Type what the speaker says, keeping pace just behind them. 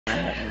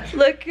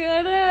Look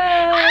at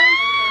it.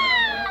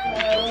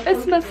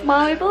 It's my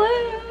smiley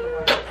balloon.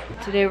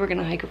 Today we're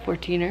gonna hike a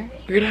 14er.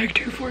 We're gonna hike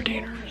 2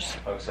 14ers.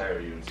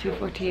 Two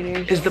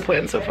 14ers. Is the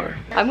plan so far.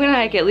 I'm gonna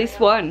hike at least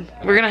one.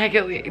 We're gonna hike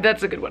at least,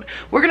 that's a good one.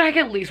 We're gonna hike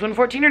at least 1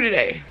 14er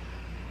today.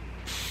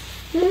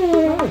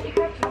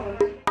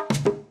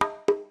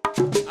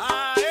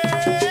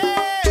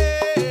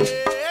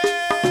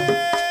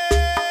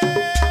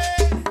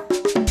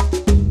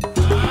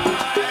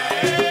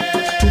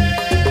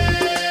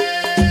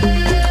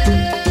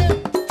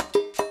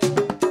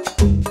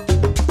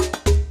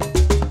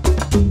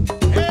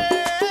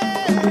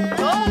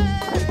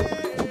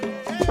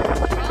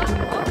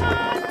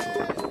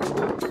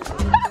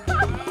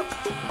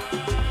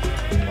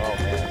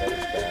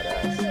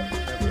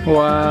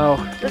 Wow.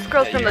 This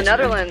girl's from the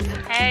Netherlands.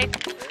 Hey.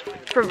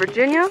 From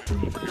Virginia.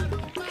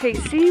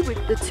 KC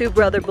with the 2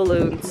 brother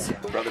balloons.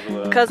 Brother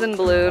balloon. Cousin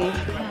balloon.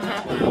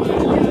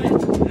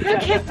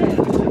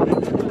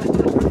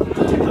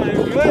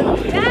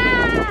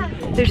 Yeah!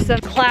 There's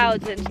some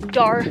clouds and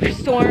dark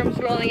storms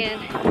rolling in.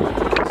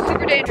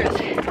 Super dangerous.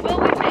 Will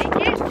we make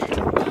it?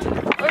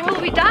 Or will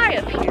we die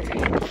up here?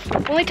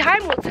 Only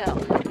time will tell.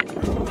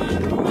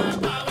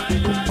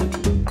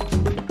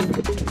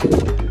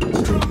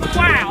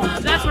 Wow,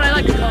 that's what I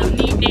like to call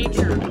neat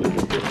nature.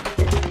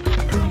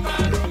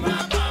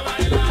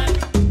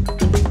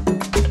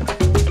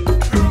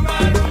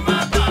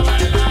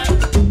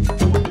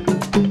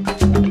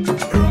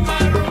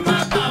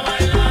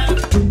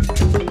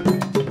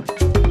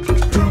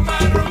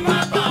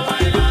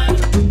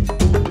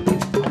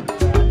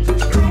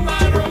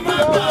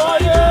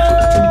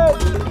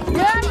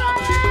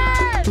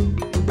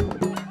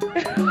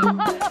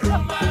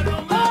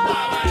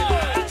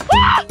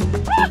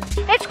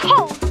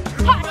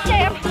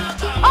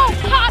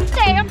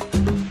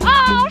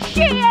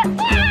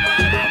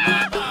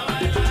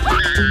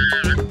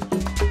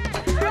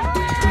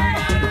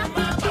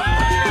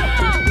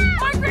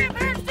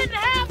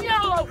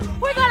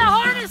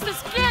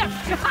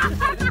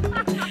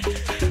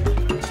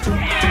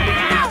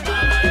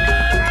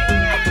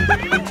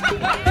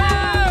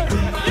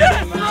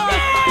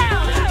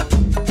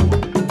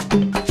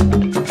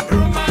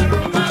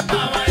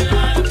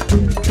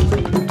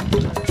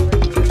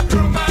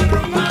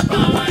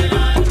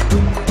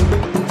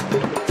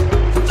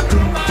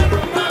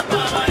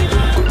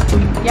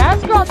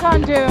 Yes, girl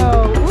Tandu.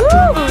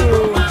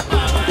 Woo!